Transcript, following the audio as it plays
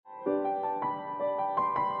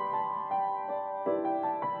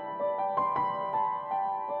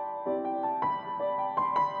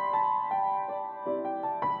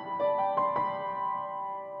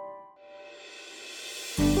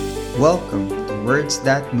Welcome to Words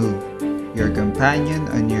That Move, your companion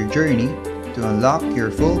on your journey to unlock your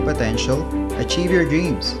full potential, achieve your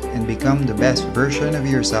dreams, and become the best version of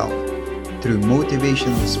yourself. Through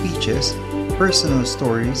motivational speeches, personal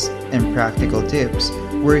stories, and practical tips,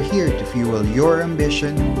 we're here to fuel your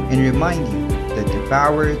ambition and remind you that the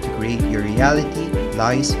power to create your reality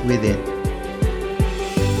lies within.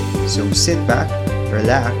 So sit back,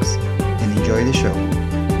 relax, and enjoy the show.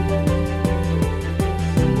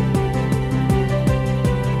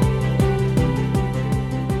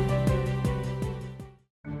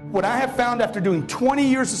 What I have found after doing 20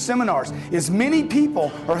 years of seminars is many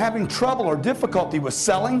people are having trouble or difficulty with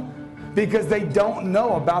selling because they don't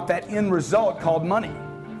know about that end result called money.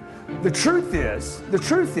 The truth is,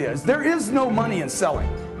 there is no money in selling.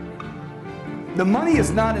 The money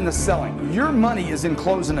is not in the selling. Your money is in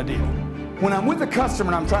closing a deal. When I'm with a customer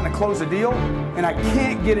and I'm trying to close a deal and I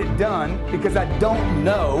can't get it done because I don't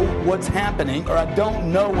know what's happening, or I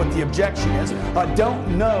don't know what the objection is, or I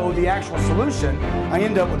don't know the actual solution, I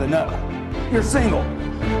end up with a no. You're single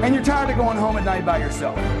and you're tired of going home at night by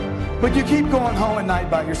yourself, but you keep going home at night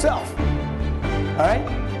by yourself. All right?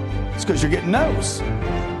 It's because you're getting no's.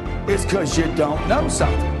 It's because you don't know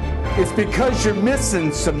something. It's because you're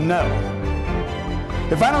missing some no.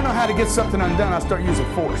 If I don't know how to get something undone, I start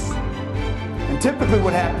using force. And typically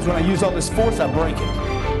what happens when I use all this force, I break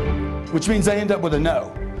it, which means I end up with a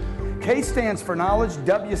no. K stands for knowledge,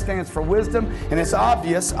 W stands for wisdom, and it's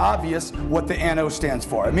obvious what the NO stands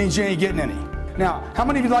for. It means you ain't getting any. Now, how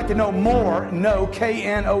many of you like to know more,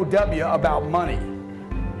 K-N-O-W, about money?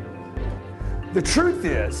 The truth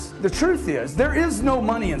is, there is no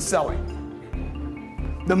money in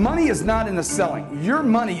selling. The money is not in the selling. Your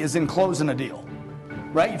money is in closing a deal.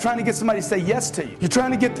 Right? You're trying to get somebody to say yes to you. You're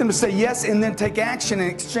trying to get them to say yes and then take action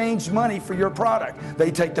and exchange money for your product.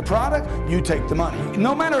 They take the product, you take the money.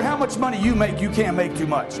 No matter how much money you make, you can't make too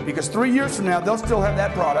much, because 3 years from now, they'll still have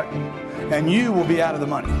that product and you will be out of the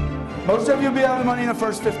money. Most of you will be out of the money in the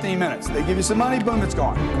first 15 minutes. They give you some money, boom, it's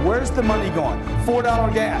gone. Where's the money going?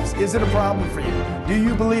 $4 gas. Is it a problem for you? Do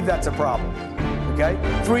you believe that's a problem? Okay?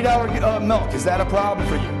 $3 milk, is that a problem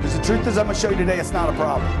for you? Because the truth is, I'm going to show you today, it's not a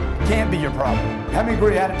problem. Can't be your problem. Having a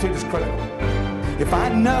great attitude is critical. If I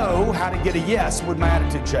know how to get a yes, would my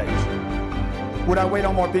attitude change? Would I wait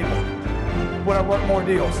on more people? Would I work more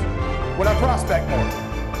deals? Would I prospect more?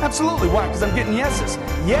 Absolutely. Why? Because I'm getting yeses.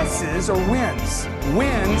 Yeses are wins.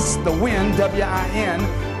 Wins, the win,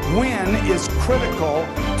 W-I-N, win is critical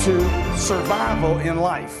to survival in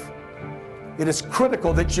life. It is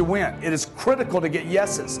critical that you win. It is critical to get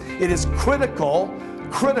yeses. It is critical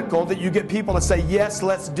that you get people to say, yes,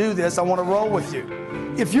 let's do this, I want to roll with you.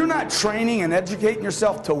 If you're not training and educating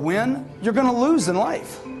yourself to win, you're going to lose in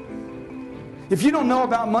life. If you don't know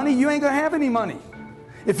about money, you ain't going to have any money.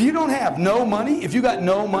 If you don't have no money, if you got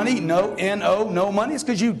no money, no money, it's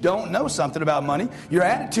because you don't know something about money. Your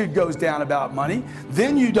attitude goes down about money.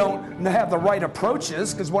 Then you don't have the right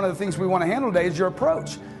approaches, because one of the things we want to handle today is your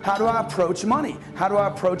approach. How do I approach money? How do I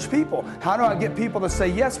approach people? How do I get people to say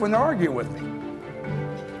yes when they're arguing with me?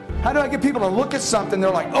 How do I get people to look at something,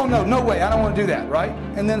 they're like, oh no way, I don't want to do that, right?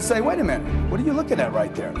 And then say, wait a minute, what are you looking at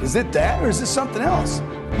right there? Is it that, or is this something else?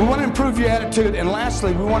 We want to improve your attitude, and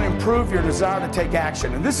lastly, we want to improve your desire to take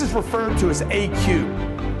action. And this is referred to as A cubed.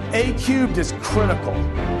 A cubed is critical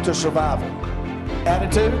to survival.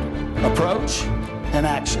 Attitude, approach, and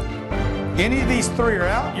action. Any of these three are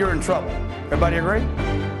out, you're in trouble. Everybody agree?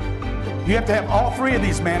 You have to have all three of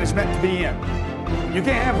these management to be in. You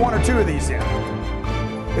can't have one or two of these in.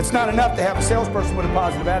 It's not enough to have a salesperson with a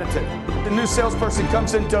positive attitude. The new salesperson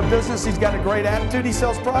comes into a business, he's got a great attitude, he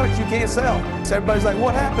sells products you can't sell. So everybody's like,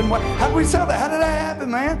 what happened? How did we sell that? How did that happen,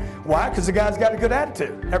 man? Why? Because the guy's got a good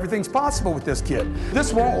attitude. Everything's possible with this kid.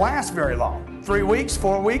 This won't last very long. 3 weeks,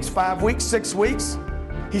 4 weeks, 5 weeks, 6 weeks.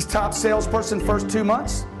 He's top salesperson first 2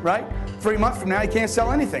 months, right? 3 months from now, he can't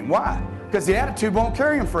sell anything. Why? Because the attitude won't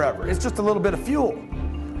carry him forever. It's just a little bit of fuel.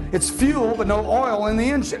 It's fuel, but no oil in the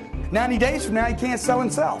engine. 90 days from now, he can't sell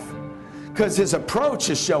himself because his approach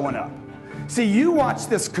is showing up. See, you watch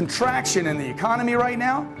this contraction in the economy right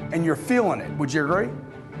now, and you're feeling it. Would you agree?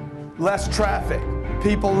 Less traffic,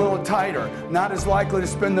 people a little tighter, not as likely to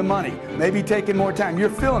spend the money, maybe taking more time. You're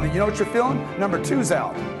feeling it. You know what you're feeling? Number two's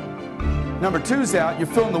out. Number two's out. You're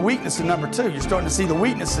feeling the weakness in number two. You're starting to see the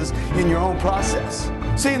weaknesses in your own process.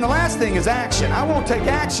 See, and the last thing is action. I won't take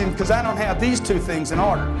action because I don't have these two things in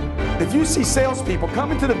order. If you see salespeople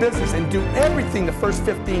come into the business and do everything the first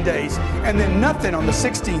 15 days and then nothing on the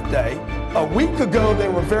 16th day, a week ago they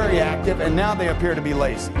were very active and now they appear to be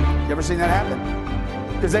lazy. You ever seen that happen?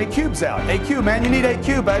 because A-Cube's out. A-Cube, man, you need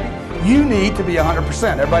A-Cube, baby. You need to be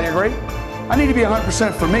 100%. Everybody agree? I need to be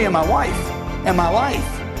 100% for me and my wife and my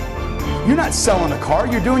life. You're not selling a car,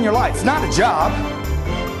 you're doing your life. It's not a job.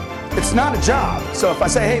 It's not a job. So if I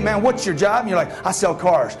say, hey man, what's your job? And you're like, I sell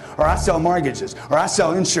cars, or I sell mortgages, or I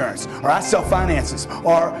sell insurance, or I sell finances,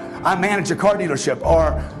 or I manage a car dealership,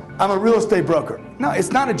 or I'm a real estate broker. No,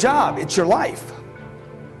 it's not a job, it's your life.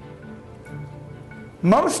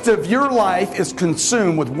 Most of your life is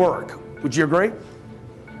consumed with work. Would you agree?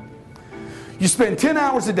 You spend 10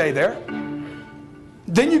 hours a day there.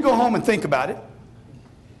 Then you go home and think about it.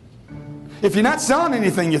 If you're not selling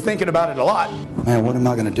anything, you're thinking about it a lot. Man, what am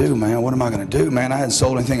I going to do, man? What am I going to do, man? I hadn't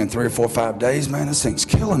sold anything in 3 or 4 or 5 days, man. This thing's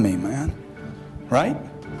killing me, man. Right?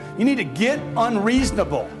 You need to get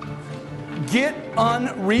unreasonable. Get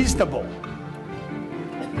unreasonable.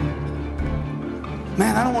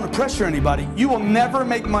 Man, I don't want to pressure anybody. You will never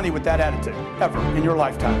make money with that attitude, ever, in your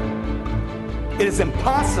lifetime. It is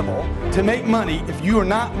impossible to make money if you are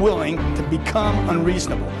not willing to become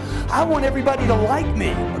unreasonable. I want everybody to like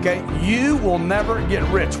me, okay? You will never get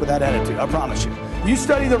rich with that attitude, I promise you. You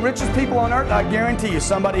study the richest people on earth, I guarantee you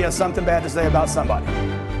somebody has something bad to say about somebody.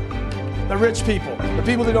 The rich people, the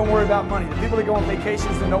people that don't worry about money, the people that go on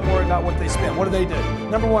vacations and don't worry about what they spend. What do?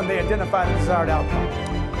 Number one, they identify the desired outcome.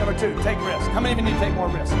 Number two, take risks. How many of you need to take more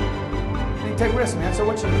risks? You need to take risks, man. So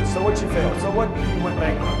what you lose? So what you fail? So what you went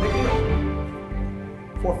bankrupt? Big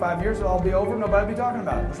deal. 4 or 5 years, it'll all be over. Nobody will be talking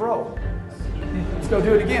about it. Let's roll. Let's go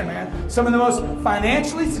do it again, man. Some of the most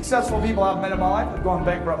financially successful people I've met in my life have gone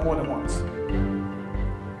bankrupt more than once.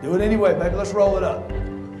 Do it anyway, baby. Let's roll it up.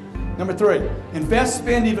 Number 3, invest,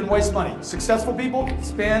 spend, even waste money. Successful people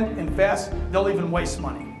spend, invest, they'll even waste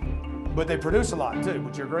money. But they produce a lot too.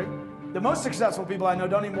 Would you agree? The most successful people I know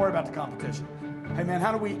don't even worry about the competition. Hey man,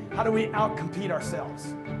 how do we outcompete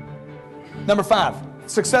ourselves? Number 5,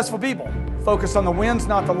 successful people focus on the wins,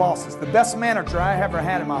 not the losses. The best manager I ever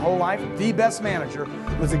had in my whole life, the best manager,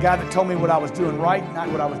 was the guy that told me what I was doing right, not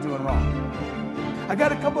what I was doing wrong. I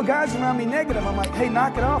got a couple of guys around me negative. I'm like, hey,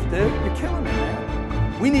 knock it off, dude. You're killing me,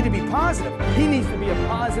 man. We need to be positive. He needs to be a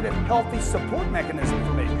positive, healthy support mechanism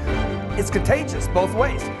for me. It's contagious both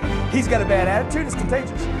ways. He's got a bad attitude, it's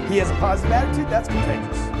contagious. He has a positive attitude, that's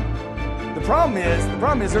contagious. The problem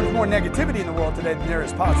is there's more negativity in the world today than there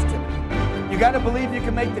is positivity. You got to believe you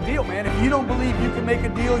can make the deal, man. If you don't believe you can make a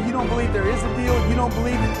deal, you don't believe there is a deal, you don't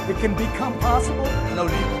believe it can become possible, no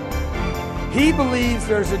deal. He believes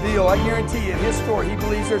there's a deal. I guarantee you, in his store, he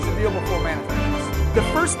believes there's a deal before manifests. The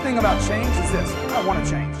first thing about change is this: I want to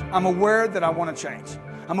change. I'm aware that I want to change.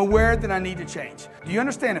 I'm aware that I need to change. Do you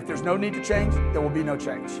understand? If there's no need to change, there will be no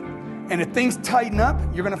change. And if things tighten up,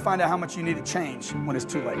 you're going to find out how much you need to change when it's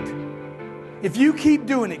too late. If you keep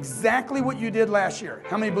doing exactly what you did last year,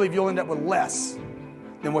 how many believe you'll end up with less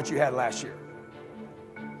than what you had last year?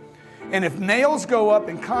 And if nails go up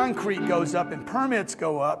and concrete goes up and permits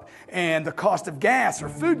go up and the cost of gas or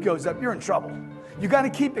food goes up, you're in trouble. You got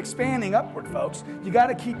to keep expanding upward, folks. You got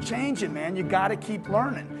to keep changing, man. You got to keep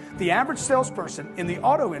learning. The average salesperson in the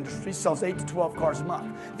auto industry sells 8 to 12 cars a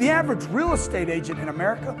month. The average real estate agent in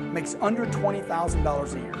America makes under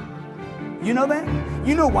 $20,000 a year. You know that?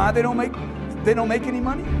 You know why they don't make any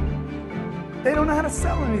money? They don't know how to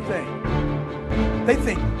sell anything. They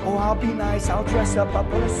think, oh, I'll be nice, I'll dress up, I'll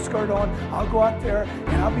put a skirt on, I'll go out there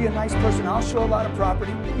and I'll be a nice person, I'll show a lot of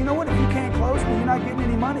property. You know what? If you can't close, well, you're not getting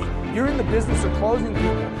any money. You're in the business of closing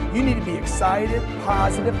people. You need to be excited,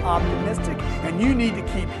 positive, optimistic, and you need to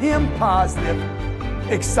keep him positive,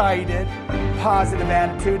 excited, positive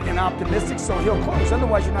attitude, and optimistic so he'll close.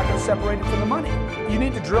 Otherwise, you're not going to separate it from the money. You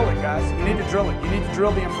need to drill it, guys. You need to drill it. You need to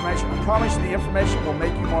drill the information. I promise you the information will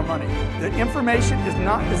make you more money. The information is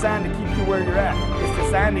not designed to keep you where you're at. It's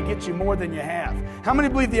designed to get you more than you have. How many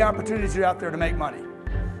believe the opportunities are out there to make money?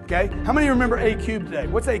 Okay? How many remember A-Cubed today?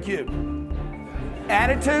 What's A-Cubed?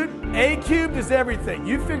 Attitude. A-Cubed is everything.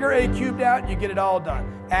 You figure A-Cubed out, you get it all done.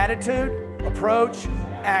 Attitude, approach,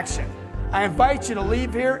 action. I invite you to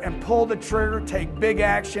leave here and pull the trigger, take big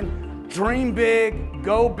action, dream big,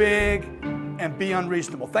 go big, and be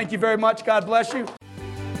unreasonable. Thank you very much. God bless you.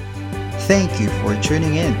 Thank you for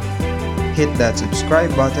tuning in. Hit that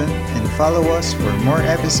subscribe button and follow us for more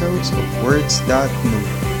episodes of Words That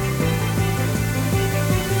Move.